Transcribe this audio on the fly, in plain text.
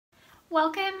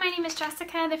Welcome, my name is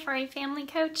Jessica, the Furry Family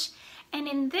Coach, and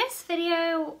in this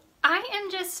video, I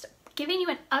am just giving you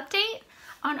an update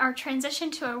on our transition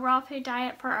to a raw food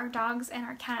diet for our dogs and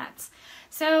our cats.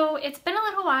 So it's been a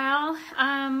little while,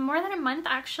 more than a month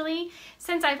actually,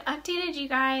 since I've updated you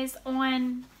guys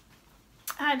on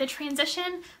the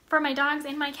transition for my dogs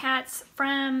and my cats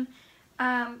from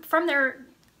their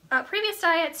previous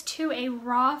diets to a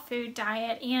raw food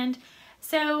diet. And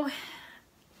so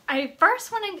I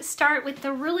first want to start with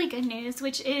the really good news,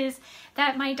 which is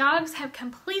that my dogs have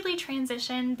completely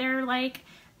transitioned. They're like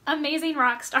amazing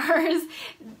rock stars.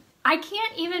 I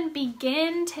can't even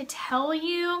begin to tell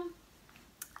you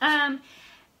how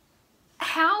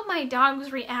my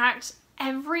dogs react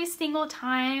every single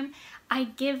time I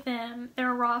give them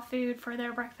their raw food for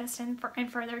their breakfast and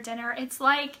for their dinner. It's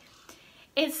like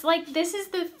this is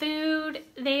the food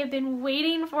they have been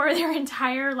waiting for their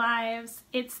entire lives.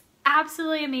 It's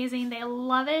absolutely amazing. They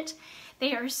love it.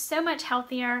 They are so much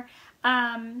healthier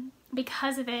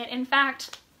because of it. In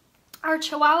fact, our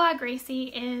Chihuahua Gracie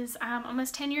is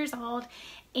almost 10 years old,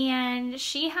 and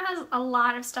she has a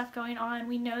lot of stuff going on.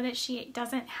 We know that she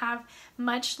doesn't have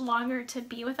much longer to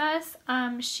be with us.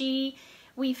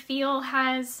 We feel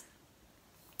has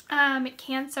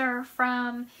cancer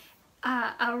from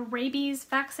a rabies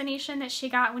vaccination that she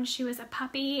got when she was a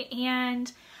puppy,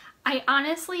 and I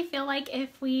honestly feel like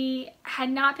if we had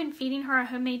not been feeding her a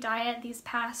homemade diet these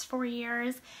past 4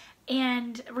 years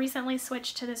and recently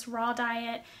switched to this raw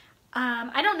diet,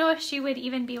 I don't know if she would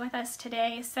even be with us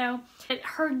today. So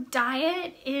her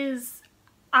diet is,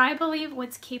 I believe,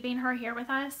 what's keeping her here with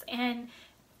us and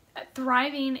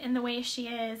thriving in the way she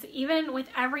is, even with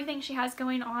everything she has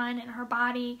going on in her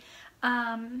body.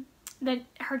 That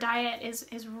her diet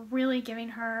is really giving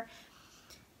her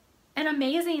an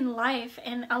amazing life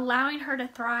and allowing her to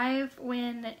thrive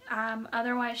when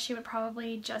otherwise she would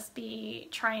probably just be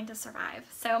trying to survive.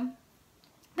 So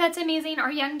that's amazing.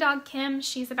 Our young dog Kim,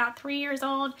 she's about 3 years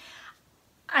old.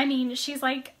 I mean, she's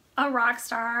like a rock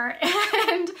star,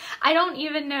 and I don't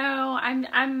even know.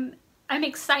 I'm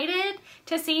excited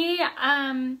to see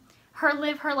her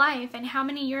live her life and how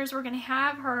many years we're gonna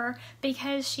have her,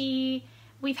 because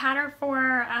we've had her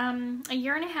for a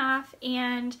year and a half,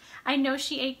 and I know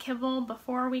she ate kibble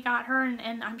before we got her,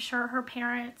 and I'm sure her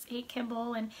parents ate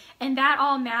kibble, and that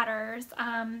all matters,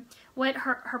 what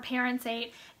her parents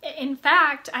ate. In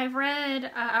fact, I've read,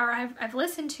 or I've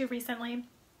listened to recently,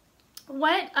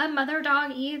 what a mother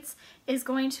dog eats is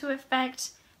going to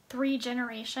affect 3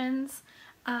 generations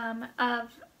of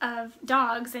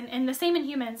dogs, and the same in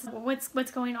humans.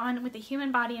 What's going on with the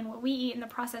human body and what we eat and the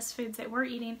processed foods that we're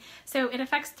eating. So it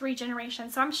affects 3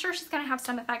 generations. So I'm sure she's going to have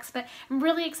some effects, but I'm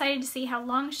really excited to see how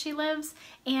long she lives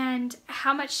and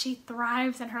how much she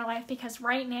thrives in her life, because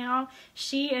right now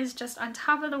she is just on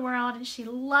top of the world and she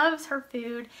loves her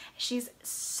food. She's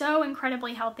so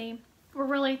incredibly healthy. We're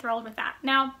really thrilled with that.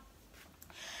 Now,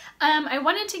 I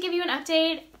wanted to give you an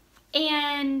update,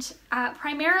 and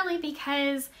primarily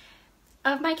because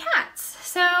of my cats.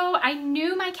 So I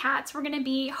knew my cats were going to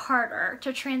be harder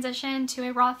to transition to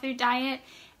a raw food diet,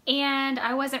 and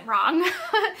I wasn't wrong.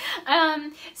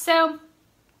 So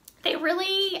they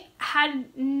really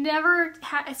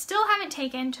still haven't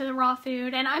taken to the raw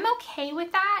food, and I'm okay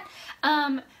with that.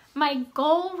 My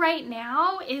goal right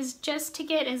now is just to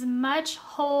get as much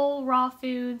whole raw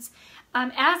foods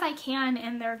as I can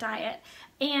in their diet.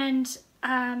 And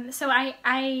so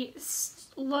I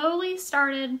slowly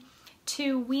started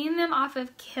to wean them off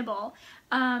of kibble.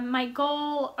 My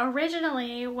goal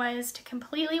originally was to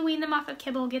completely wean them off of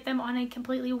kibble, get them on a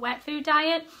completely wet food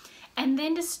diet, and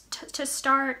then to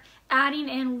start adding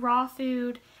in raw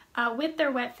food with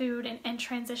their wet food and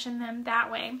transition them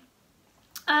that way.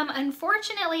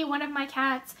 Unfortunately, one of my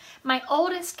cats, my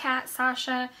oldest cat,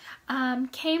 Sasha,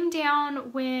 came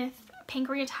down with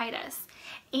pancreatitis.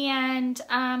 And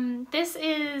this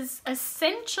is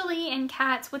essentially in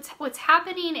cats, what's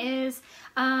happening is,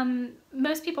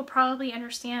 most people probably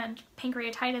understand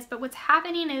pancreatitis, but what's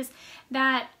happening is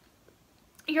that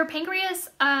your pancreas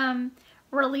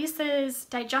releases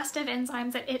digestive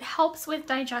enzymes. It helps with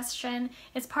digestion.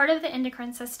 It's part of the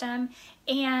endocrine system,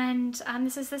 and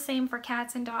this is the same for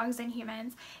cats and dogs and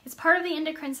humans. It's part of the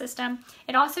endocrine system.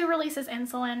 It also releases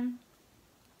insulin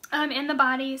in the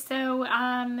body, so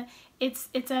it's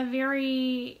a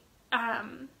very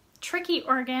tricky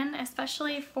organ,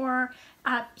 especially for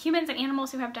humans and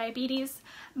animals who have diabetes.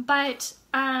 But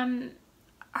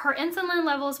her insulin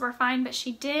levels were fine, but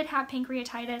she did have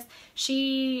pancreatitis.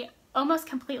 She almost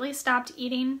completely stopped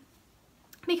eating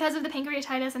because of the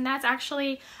pancreatitis, and that's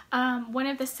actually one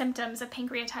of the symptoms of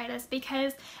pancreatitis,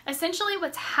 because essentially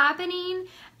what's happening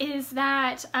is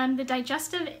that the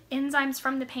digestive enzymes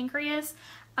from the pancreas,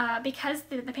 because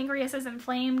the pancreas is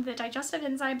inflamed, the digestive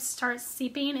enzymes start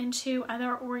seeping into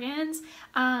other organs,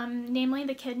 namely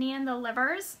the kidney and the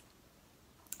livers,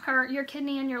 or your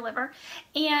kidney and your liver,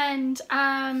 and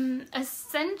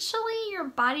essentially your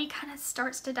body kind of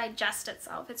starts to digest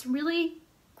itself. It's really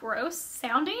gross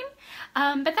sounding,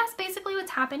 but that's basically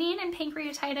what's happening in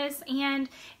pancreatitis, and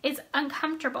it's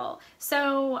uncomfortable.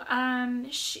 So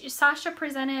Sasha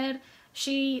presented.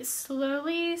 She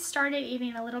slowly started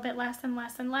eating a little bit less and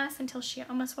less and less until she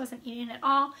almost wasn't eating at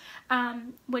all,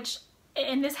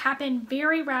 and this happened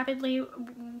very rapidly,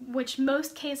 which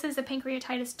most cases of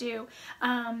pancreatitis do.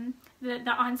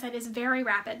 The onset is very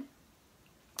rapid,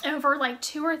 over like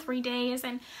 2 or 3 days,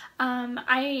 and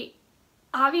I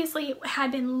obviously had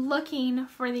been looking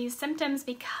for these symptoms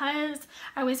because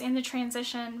I was in the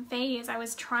transition phase. I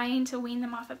was trying to wean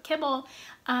them off of kibble.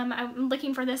 I'm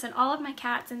looking for this in all of my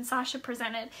cats, and Sasha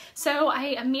presented. So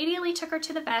I immediately took her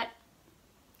to the vet.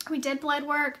 We did blood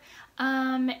work,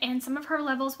 and some of her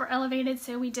levels were elevated,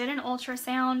 so we did an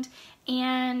ultrasound,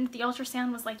 and the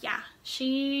ultrasound was like, yeah,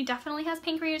 she definitely has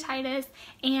pancreatitis.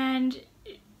 And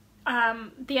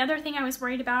the other thing I was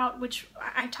worried about, which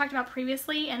I talked about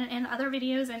previously in other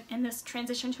videos and in this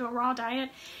transition to a raw diet,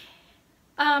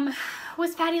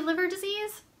 was fatty liver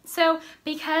disease. So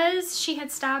because she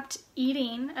had stopped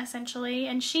eating essentially,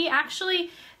 and she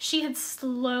had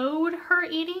slowed her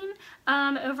eating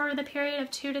over the period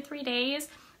of 2 to 3 days,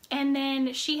 and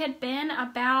then she had been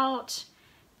about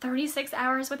 36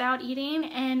 hours without eating,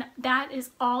 and that is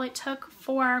all it took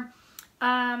for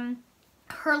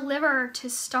her liver to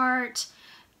start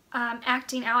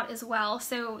acting out as well.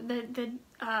 So the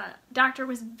doctor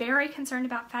was very concerned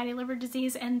about fatty liver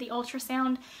disease, and the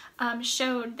ultrasound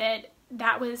showed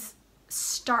that was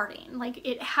starting. Like,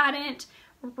 it hadn't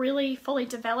really fully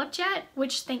developed yet,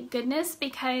 which thank goodness,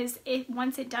 because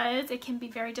once it does, it can be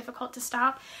very difficult to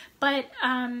stop. But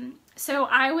so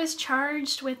I was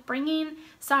charged with bringing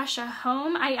Sasha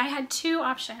home. I had 2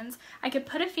 options. I could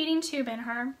put a feeding tube in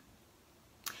her,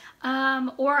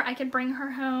 or I could bring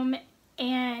her home,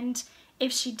 and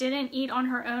if she didn't eat on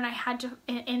her own, I had to,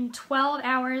 in 12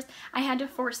 hours, I had to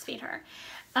force feed her.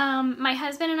 My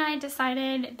husband and I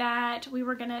decided that we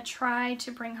were gonna try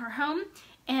to bring her home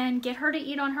and get her to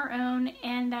eat on her own,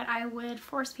 and that I would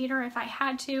force feed her if I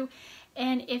had to,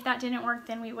 and if that didn't work,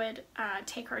 then we would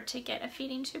take her to get a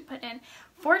feeding tube put in.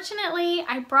 Fortunately,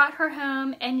 I brought her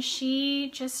home, and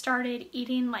she just started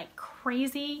eating like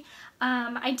crazy.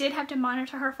 I did have to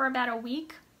monitor her for about a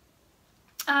week,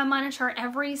 monitor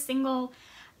every single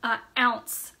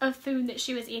ounce of food that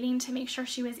she was eating to make sure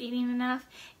she was eating enough,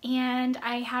 and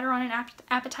I had her on an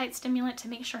appetite stimulant to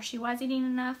make sure she was eating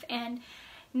enough, and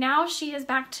now she is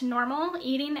back to normal,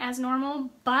 eating as normal,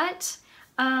 but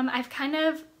I've kind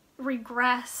of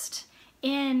regressed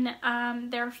in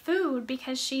their food,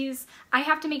 because I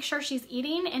have to make sure she's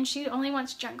eating, and she only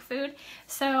wants junk food.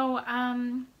 So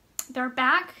they're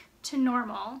back to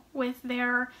normal with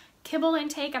their kibble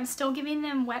intake. I'm still giving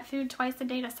them wet food twice a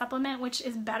day to supplement, which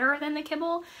is better than the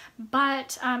kibble,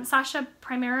 but Sasha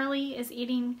primarily is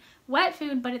eating wet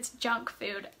food, but it's junk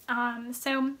food.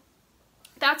 So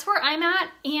that's where I'm at,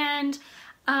 and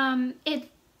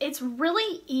it's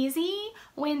really easy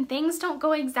when things don't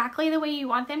go exactly the way you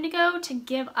want them to go to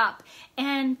give up.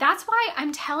 And that's why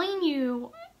I'm telling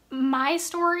you my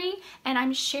story, and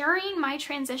I'm sharing my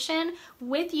transition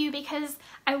with you, because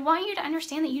I want you to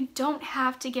understand that you don't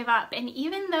have to give up. And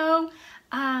even though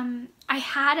I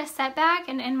had a setback,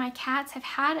 and my cats have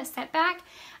had a setback,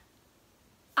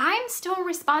 I'm still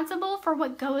responsible for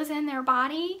what goes in their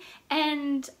body,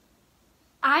 and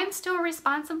I'm still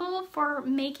responsible for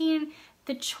making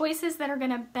the choices that are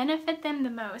going to benefit them the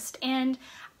most. And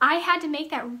I had to make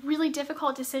that really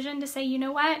difficult decision to say, you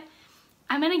know what?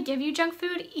 I'm going to give you junk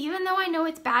food, even though I know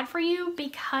it's bad for you,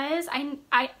 because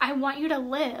I want you to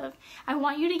live. I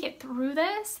want you to get through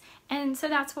this. And so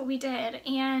that's what we did.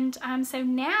 And so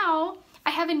now I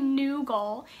have a new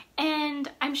goal, and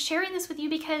I'm sharing this with you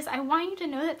because I want you to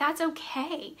know that that's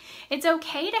okay. It's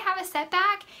okay to have a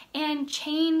setback and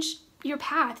change your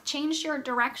path, change your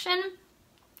direction.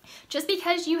 Just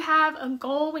because you have a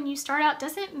goal when you start out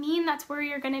doesn't mean that's where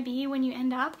you're going to be when you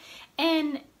end up.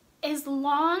 And as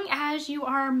long as you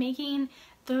are making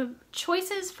the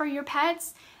choices for your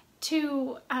pets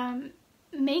to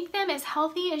make them as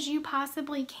healthy as you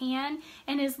possibly can,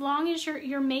 and as long as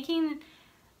you're making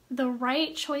the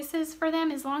right choices for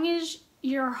them, as long as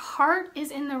your heart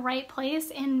is in the right place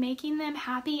in making them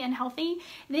happy and healthy,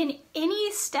 then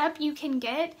any step you can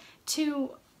get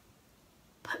to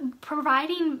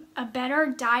providing a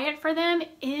better diet for them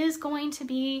is going to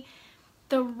be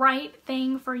the right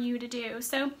thing for you to do.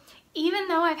 So even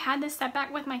though I've had this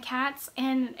setback with my cats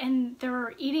and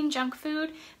they're eating junk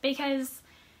food because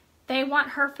they want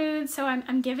her food, so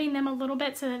I'm giving them a little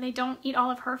bit so that they don't eat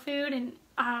all of her food, and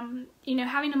you know,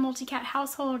 having a multi-cat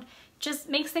household just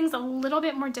makes things a little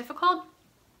bit more difficult,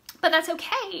 but that's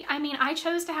okay. I mean, I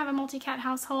chose to have a multi-cat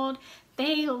household.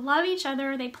 They love each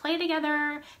other, they play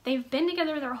together, they've been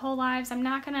together their whole lives. I'm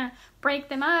not gonna break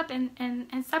them up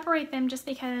and separate them just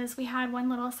because we had one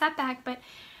little setback, but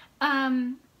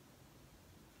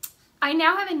I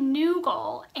now have a new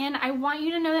goal, and I want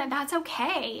you to know that that's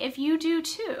okay if you do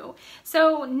too.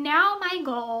 So now my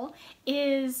goal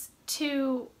is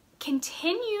to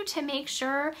continue to make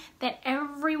sure that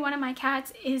every one of my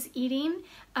cats is eating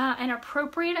an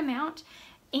appropriate amount,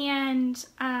 and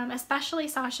especially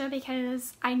Sasha,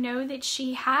 because I know that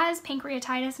she has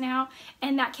pancreatitis now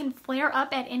and that can flare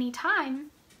up at any time.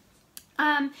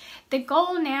 The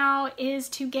goal now is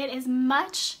to get as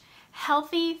much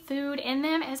healthy food in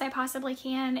them as I possibly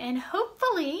can, and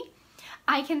hopefully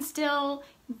I can still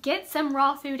get some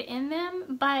raw food in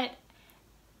them, but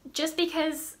just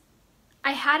because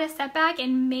I had a setback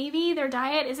and maybe their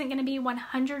diet isn't going to be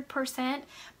 100%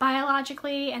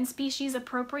 biologically and species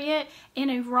appropriate in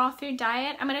a raw food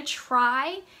diet, I'm going to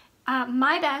try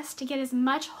my best to get as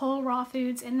much whole raw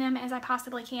foods in them as I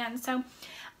possibly can. So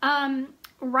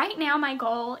right now my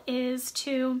goal is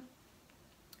to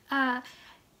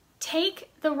take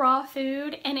the raw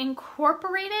food and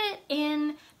incorporate it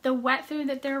in the wet food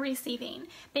that they're receiving,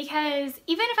 because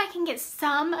even if I can get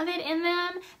some of it in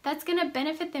them, that's going to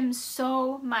benefit them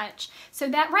so much. So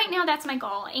that right now, that's my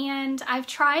goal, and I've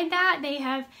tried that. They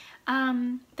have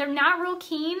they're not real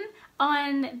keen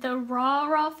on the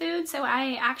raw food, so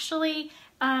I actually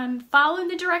followed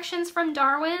the directions from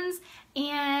Darwin's,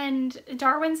 and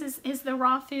Darwin's is the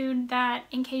raw food that,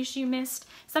 in case you missed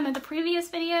some of the previous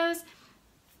videos,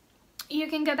 you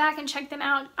can go back and check them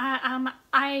out.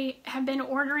 I have been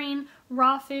ordering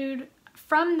raw food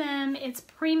from them. It's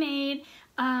pre-made.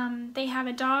 They have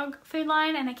a dog food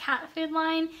line and a cat food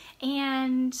line,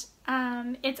 and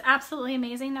it's absolutely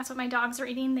amazing. That's what my dogs are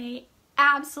eating. They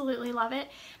absolutely love it.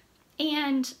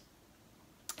 And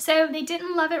so they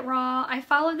didn't love it raw. I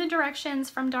followed the directions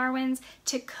from Darwin's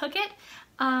to cook it.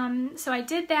 So I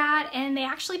did that, and they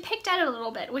actually picked at it a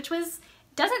little bit, which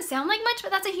doesn't sound like much, but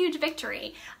that's a huge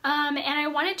victory. And I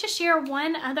wanted to share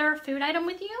one other food item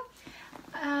with you.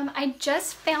 I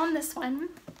just found this one.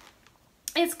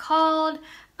 It's called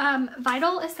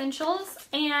Vital Essentials,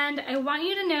 and I want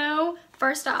you to know,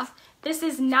 first off, this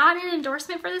is not an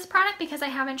endorsement for this product because I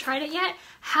haven't tried it yet.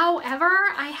 However,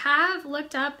 I have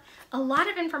looked up a lot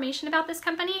of information about this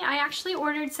company. I actually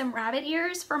ordered some rabbit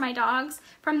ears for my dogs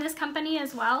from this company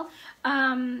as well.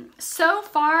 So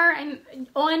far,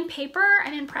 on paper,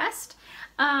 I'm impressed.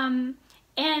 And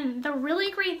the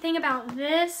really great thing about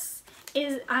this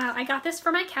is I got this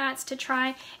for my cats to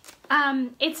try.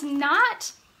 It's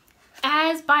not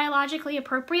as biologically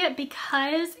appropriate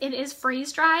because it is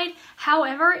freeze-dried.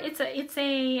 However, it's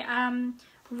a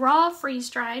raw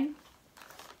freeze-dried.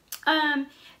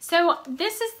 So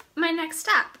this is my next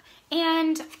step.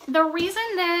 And the reason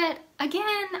that,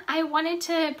 again, I wanted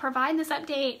to provide this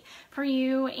update for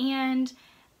you and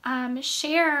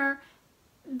share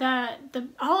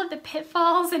all of the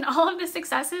pitfalls and all of the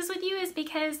successes with you is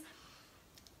because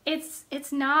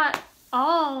it's not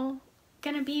all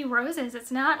gonna be roses.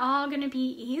 It's not all gonna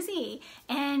be easy.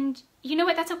 And you know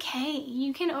what? That's okay.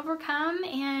 You can overcome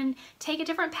and take a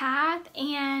different path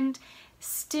and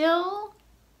still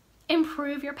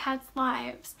improve your pets'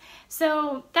 lives.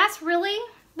 So that's really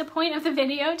the point of the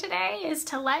video today, is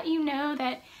to let you know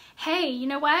that, hey, you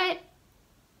know what?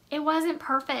 It wasn't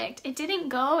perfect. It didn't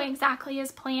go exactly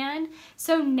as planned.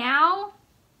 So now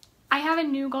I have a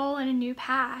new goal and a new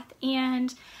path.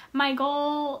 And my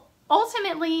goal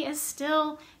ultimately is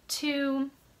still to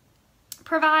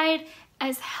provide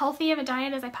as healthy of a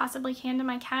diet as I possibly can to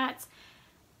my cats.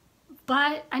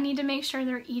 But I need to make sure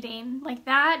they're eating. Like,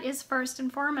 that is first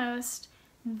and foremost.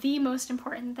 The most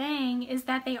important thing is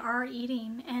that they are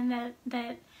eating and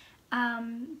that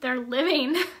they're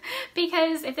living.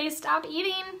 Because if they stop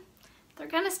eating, they're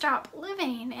gonna stop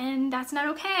living, and that's not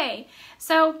okay.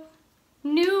 So,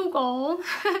 new goal.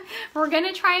 We're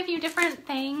gonna try a few different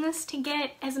things to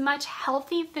get as much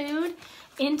healthy food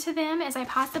into them as I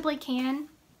possibly can.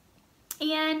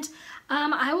 And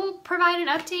I will provide an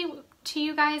update to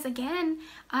you guys again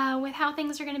with how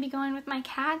things are going to be going with my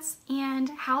cats and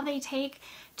how they take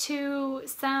to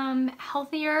some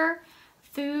healthier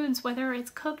foods, whether it's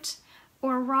cooked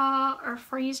or raw or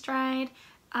freeze-dried,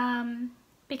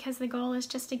 because the goal is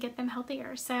just to get them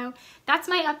healthier. So that's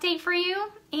my update for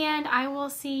you, and I will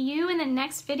see you in the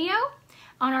next video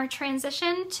on our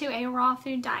transition to a raw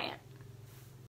food diet.